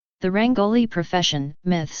The Rangoli Profession,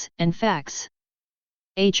 Myths and Facts.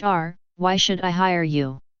 HR, why should I hire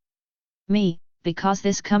you? Me, because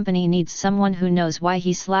this company needs someone who knows why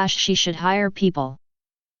he/she should hire people.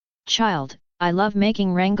 Child, I love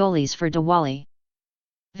making rangolis for Diwali.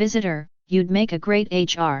 Visitor, you'd make a great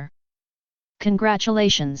HR.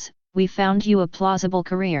 Congratulations, we found you a plausible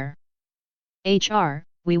career. HR,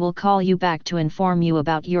 we will call you back to inform you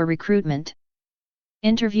about your recruitment.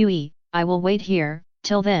 Interviewee, I will wait here,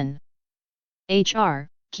 till then. HR,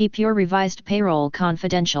 keep your revised payroll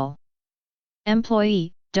confidential.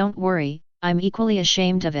 Employee, don't worry, I'm equally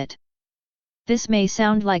ashamed of it. This may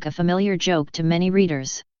sound like a familiar joke to many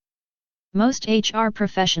readers. Most HR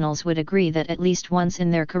professionals would agree that at least once in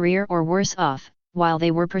their career or worse off, while they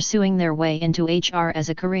were pursuing their way into HR as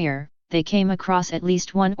a career, they came across at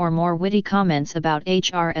least one or more witty comments about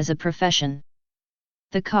HR as a profession.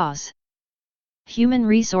 The cause. Human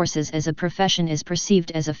resources as a profession is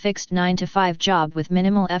perceived as a fixed 9-to-5 job with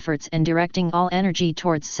minimal efforts and directing all energy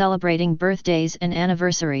towards celebrating birthdays and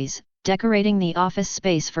anniversaries, decorating the office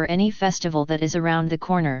space for any festival that is around the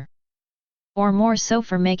corner. Or more so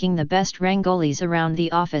for making the best rangolis around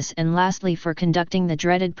the office, and lastly for conducting the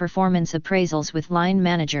dreaded performance appraisals with line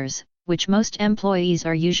managers, which most employees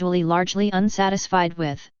are usually largely unsatisfied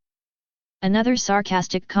with. Another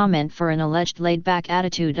sarcastic comment for an alleged laid-back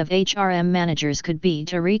attitude of HRM managers could be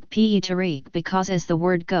Tariq because as the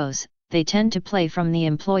word goes, they tend to play from the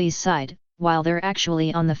employee's side, while they're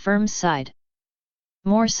actually on the firm's side.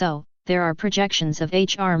 More so, there are projections of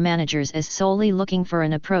HR managers as solely looking for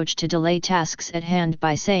an approach to delay tasks at hand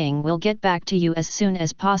by saying we'll get back to you as soon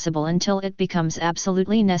as possible until it becomes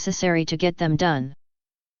absolutely necessary to get them done.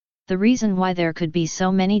 The reason why there could be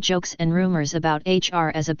so many jokes and rumors about HR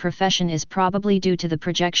as a profession is probably due to the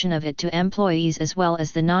projection of it to employees as well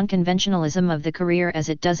as the non-conventionalism of the career, as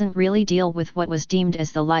it doesn't really deal with what was deemed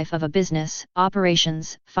as the life of a business,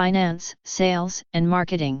 operations, finance, sales, and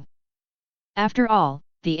marketing. After all,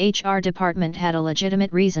 the HR department had a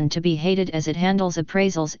legitimate reason to be hated, as it handles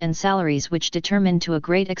appraisals and salaries which determine to a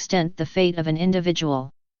great extent the fate of an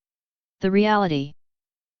individual. The reality.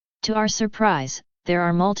 To our surprise, there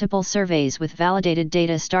are multiple surveys with validated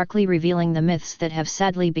data starkly revealing the myths that have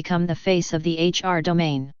sadly become the face of the HR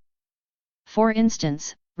domain. For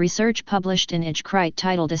instance, research published in HRiter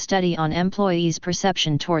titled A Study on Employees'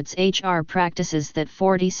 Perception Towards HR Practices that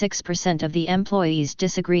 46% of the employees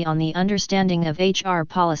disagree on the understanding of HR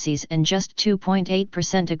policies and just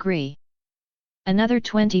 2.8% agree. Another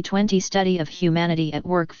 2020 study of Humanity at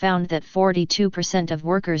Work found that 42% of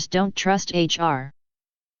workers don't trust HR.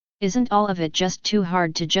 Isn't all of it just too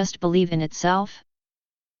hard to just believe in itself?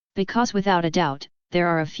 Because without a doubt, there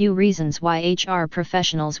are a few reasons why HR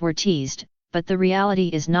professionals were teased, but the reality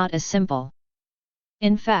is not as simple.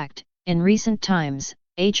 In fact, in recent times,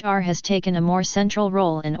 HR has taken a more central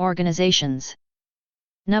role in organizations.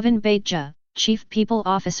 November' 22, Chief People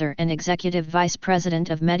Officer and Executive Vice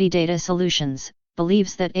President of Medidata Solutions,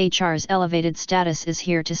 believes that HR's elevated status is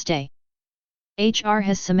here to stay. HR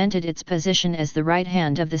has cemented its position as the right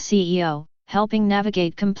hand of the CEO, helping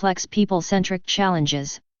navigate complex people-centric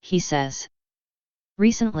challenges, he says.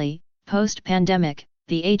 Recently, post-pandemic,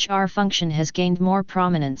 the HR function has gained more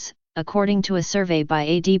prominence, according to a survey by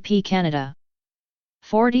ADP Canada.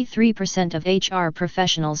 43% of HR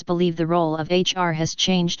professionals believe the role of HR has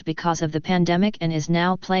changed because of the pandemic and is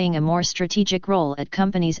now playing a more strategic role at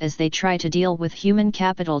companies as they try to deal with human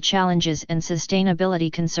capital challenges and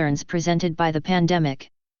sustainability concerns presented by the pandemic.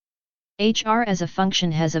 HR as a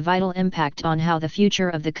function has a vital impact on how the future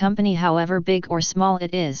of the company, however big or small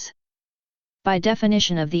it is. By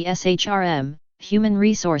definition of the SHRM, Human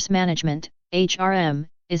Resource Management, HRM,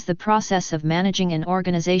 is the process of managing an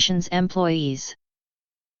organization's employees.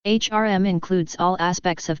 HRM includes all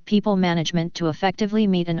aspects of people management to effectively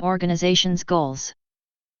meet an organization's goals.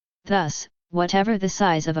 Thus, whatever the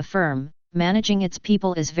size of a firm, managing its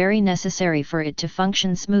people is very necessary for it to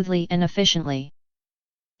function smoothly and efficiently.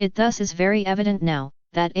 It thus is very evident now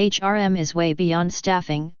that HRM is way beyond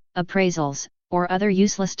staffing, appraisals, or other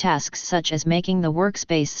useless tasks such as making the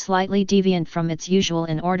workspace slightly deviant from its usual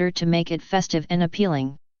in order to make it festive and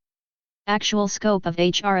appealing. Actual scope of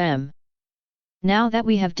HRM. Now that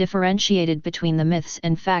we have differentiated between the myths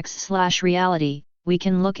and facts/reality, we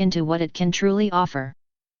can look into what it can truly offer.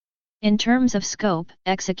 In terms of scope,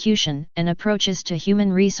 execution, and approaches to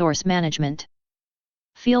human resource management.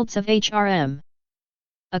 Fields of HRM.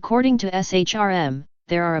 According to SHRM,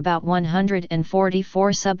 there are about 144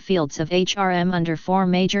 subfields of HRM under 4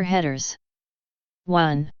 major headers.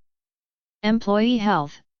 1. Employee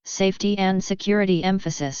health, safety and security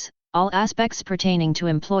emphasis. All aspects pertaining to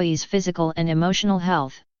employees' physical and emotional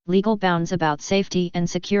health, legal bounds about safety and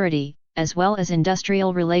security, as well as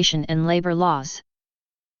industrial relation and labor laws.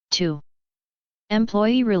 2.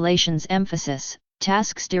 Employee relations emphasis,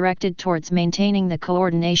 tasks directed towards maintaining the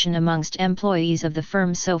coordination amongst employees of the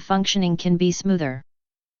firm so functioning can be smoother.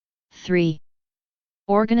 3.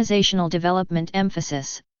 Organizational development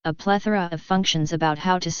emphasis, a plethora of functions about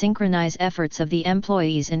how to synchronize efforts of the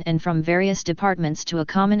employees in and from various departments to a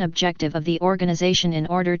common objective of the organization in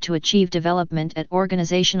order to achieve development at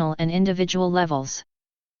organizational and individual levels.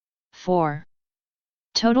 4.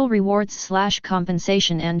 Total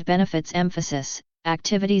rewards/compensation and benefits emphasis,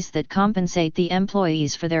 activities that compensate the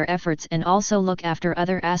employees for their efforts and also look after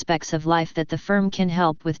other aspects of life that the firm can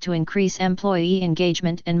help with to increase employee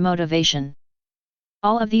engagement and motivation.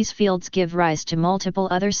 All of these fields give rise to multiple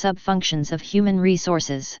other sub-functions of human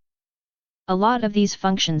resources. A lot of these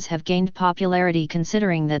functions have gained popularity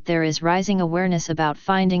considering that there is rising awareness about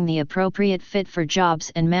finding the appropriate fit for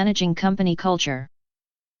jobs and managing company culture.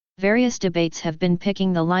 Various debates have been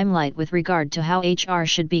picking the limelight with regard to how HR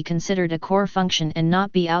should be considered a core function and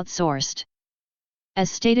not be outsourced. As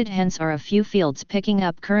stated, hence are a few fields picking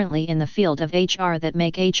up currently in the field of HR that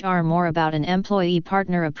make HR more about an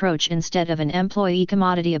employee-partner approach instead of an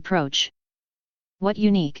employee-commodity approach. What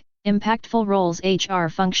unique, impactful roles HR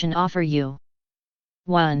function offer you?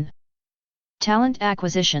 1. Talent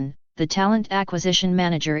acquisition. The talent acquisition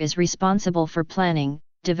manager is responsible for planning,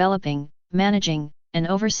 developing, managing, and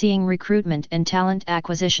overseeing recruitment and talent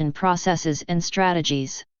acquisition processes and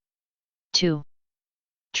strategies. 2.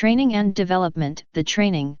 Training and development. The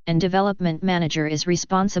training and development manager is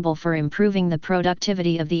responsible for improving the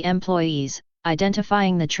productivity of the employees,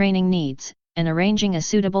 identifying the training needs, and arranging a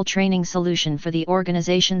suitable training solution for the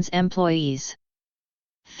organization's employees.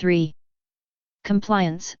 3.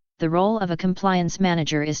 Compliance. The role of a compliance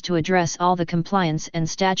manager is to address all the compliance and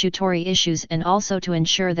statutory issues and also to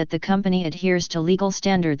ensure that the company adheres to legal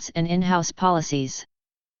standards and in-house policies.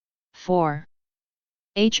 4.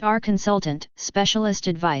 HR consultant, specialist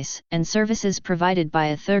advice and services provided by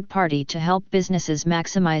a third party to help businesses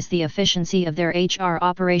maximize the efficiency of their HR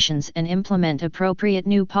operations and implement appropriate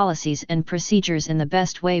new policies and procedures in the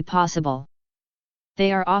best way possible.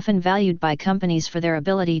 They are often valued by companies for their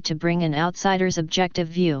ability to bring an outsider's objective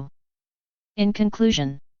view. In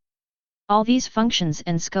conclusion, all these functions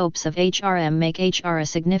and scopes of HRM make HR a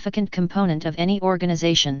significant component of any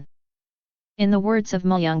organization. In the words of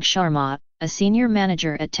Mayank Sharma, a senior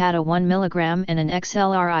manager at Tata 1mg and an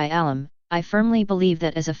XLRI alum, I firmly believe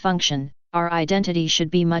that as a function, our identity should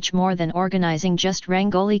be much more than organizing just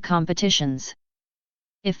Rangoli competitions.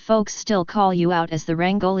 If folks still call you out as the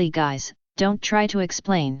Rangoli guys, don't try to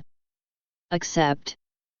explain. Accept.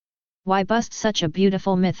 Why bust such a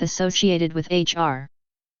beautiful myth associated with HR?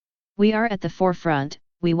 We are at the forefront,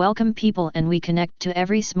 we welcome people and we connect to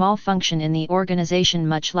every small function in the organization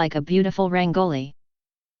much like a beautiful Rangoli.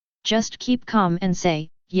 Just keep calm and say,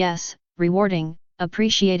 yes, rewarding,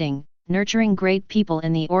 appreciating, nurturing great people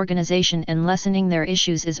in the organization and lessening their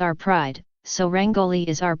issues is our pride, so Rangoli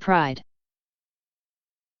is our pride.